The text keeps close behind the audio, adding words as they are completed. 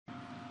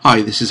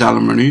Hi, this is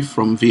Alan Renew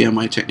from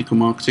VMware Technical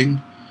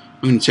Marketing.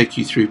 I'm going to take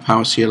you through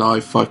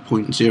PowerCLI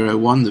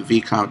 5.0.1,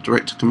 the vCloud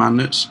director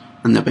commandlets,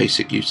 and their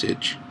basic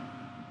usage.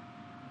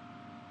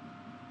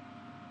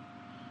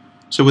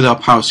 So with our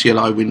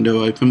PowerCLI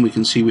window open, we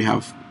can see we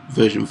have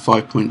version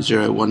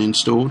 5.0.1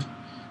 installed.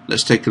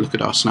 Let's take a look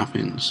at our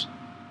snap-ins.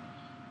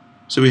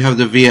 So we have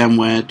the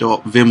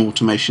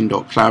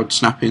vmware.vimautomation.cloud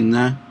snap-in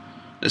there.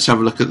 Let's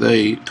have a look at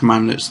the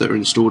commandlets that are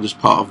installed as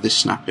part of this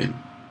snap-in.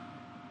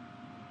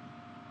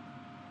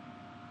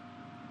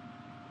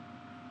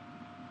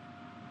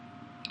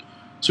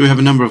 So we have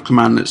a number of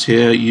commandlets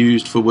here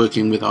used for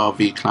working with our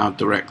vCloud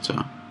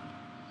director.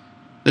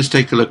 Let's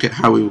take a look at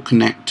how we will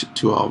connect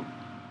to our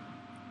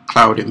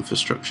cloud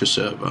infrastructure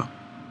server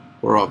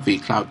or our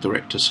vCloud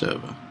director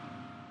server.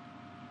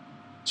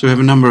 So we have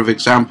a number of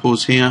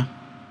examples here.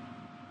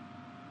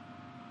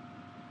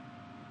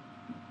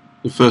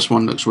 The first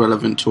one looks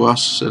relevant to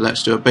us, so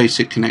let's do a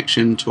basic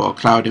connection to our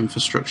cloud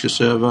infrastructure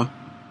server,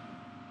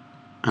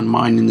 and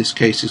mine in this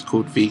case is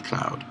called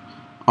vCloud.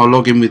 I'll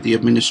log in with the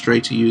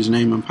administrator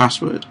username and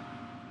password,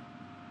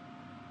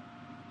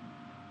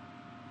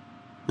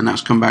 and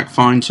that's come back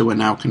fine, so we're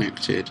now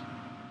connected.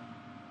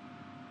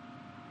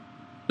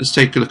 Let's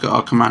take a look at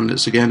our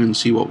commandlets again and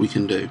see what we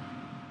can do.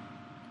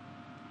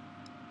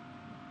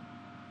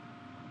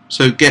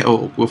 So get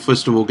org, we'll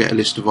first of all get a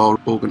list of our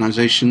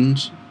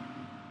organizations.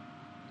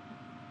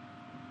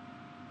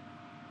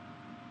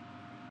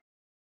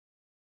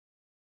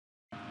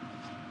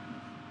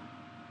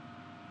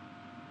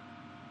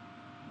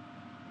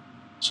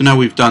 So now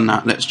we've done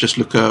that, let's just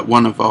look at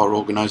one of our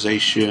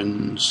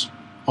organization's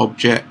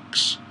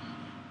objects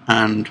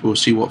and we'll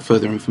see what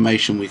further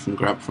information we can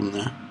grab from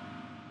there.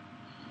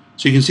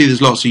 So you can see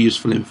there's lots of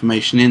useful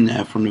information in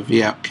there, from the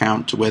VApp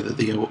count to whether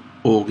the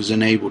org is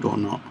enabled or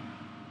not.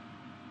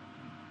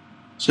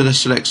 So let's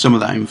select some of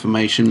that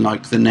information,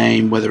 like the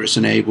name, whether it's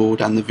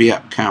enabled, and the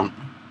VApp count.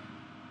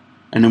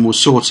 And then we'll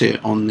sort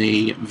it on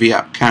the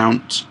VApp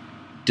count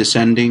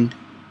descending.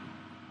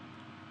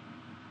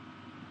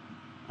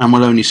 And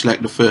we'll only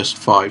select the first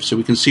 5, so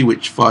we can see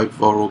which 5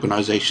 of our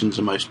organizations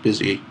are most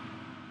busy.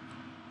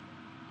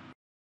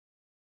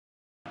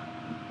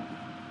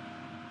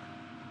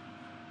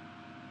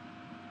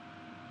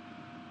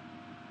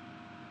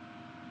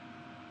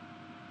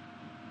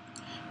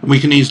 And we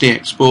can easily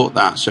export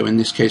that, so in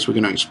this case we're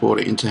going to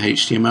export it into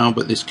HTML,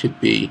 but this could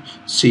be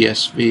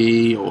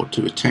CSV or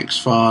to a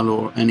text file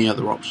or any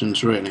other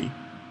options really.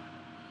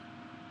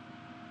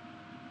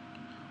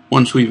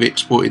 Once we've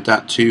exported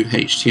that to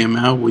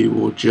HTML, we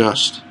will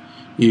just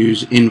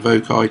use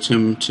invoke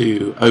item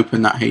to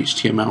open that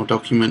HTML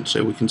document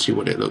so we can see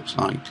what it looks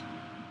like.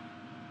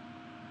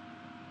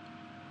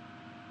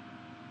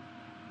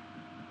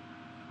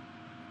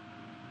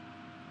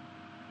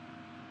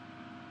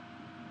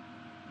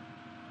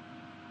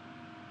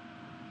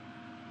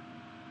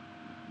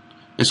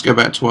 Let's go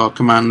back to our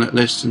commandlet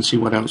list and see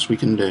what else we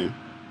can do.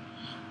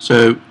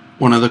 So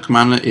one other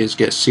commandlet is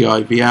get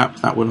CI VApp.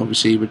 That will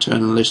obviously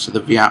return a list of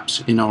the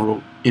VApps in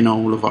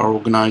all of our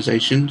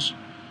organizations.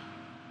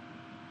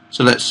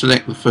 So let's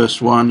select the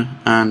first one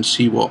and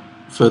see what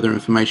further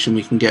information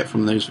we can get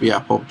from those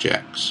VApp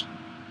objects.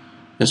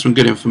 There's some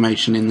good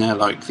information in there,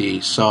 like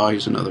the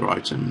size and other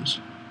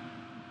items.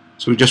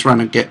 So we just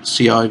ran a get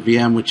CI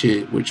VM,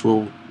 which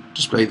will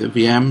display the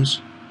VMs.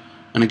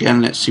 And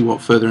again, let's see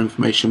what further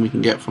information we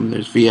can get from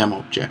those VM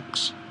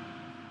objects.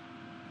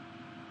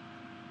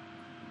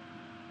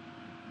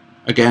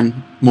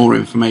 Again, more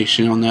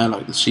information on there,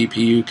 like the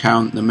CPU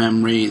count, the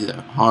memory,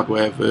 the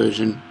hardware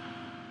version,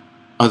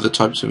 other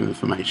types of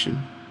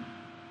information.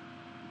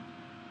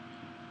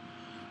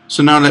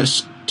 So now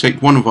let's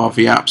take one of our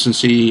VApps and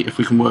see if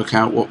we can work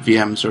out what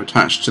VMs are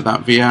attached to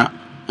that VApp.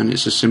 And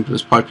it's as simple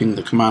as piping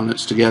the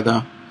commandlets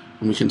together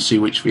and we can see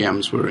which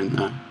VMs were in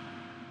there.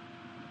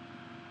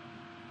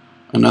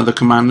 Another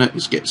commandlet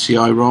is get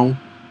CI role.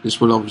 This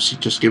will obviously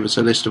just give us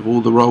a list of all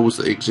the roles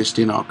that exist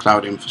in our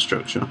cloud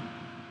infrastructure.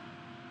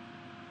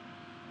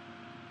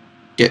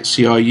 Get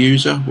CI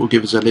user will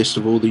give us a list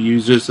of all the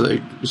users that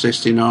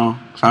exist in our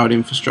cloud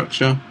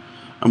infrastructure,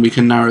 and we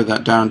can narrow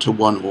that down to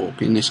one org,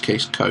 in this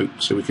case Coke,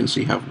 so we can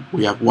see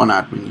we have one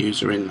admin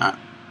user in that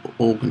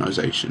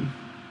organization.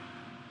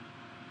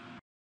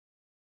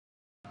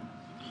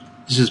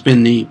 This has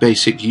been the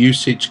basic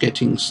usage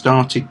getting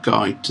started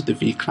guide to the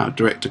vCloud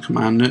director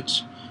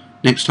commandlets.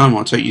 Next time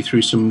I'll take you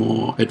through some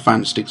more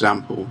advanced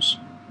examples.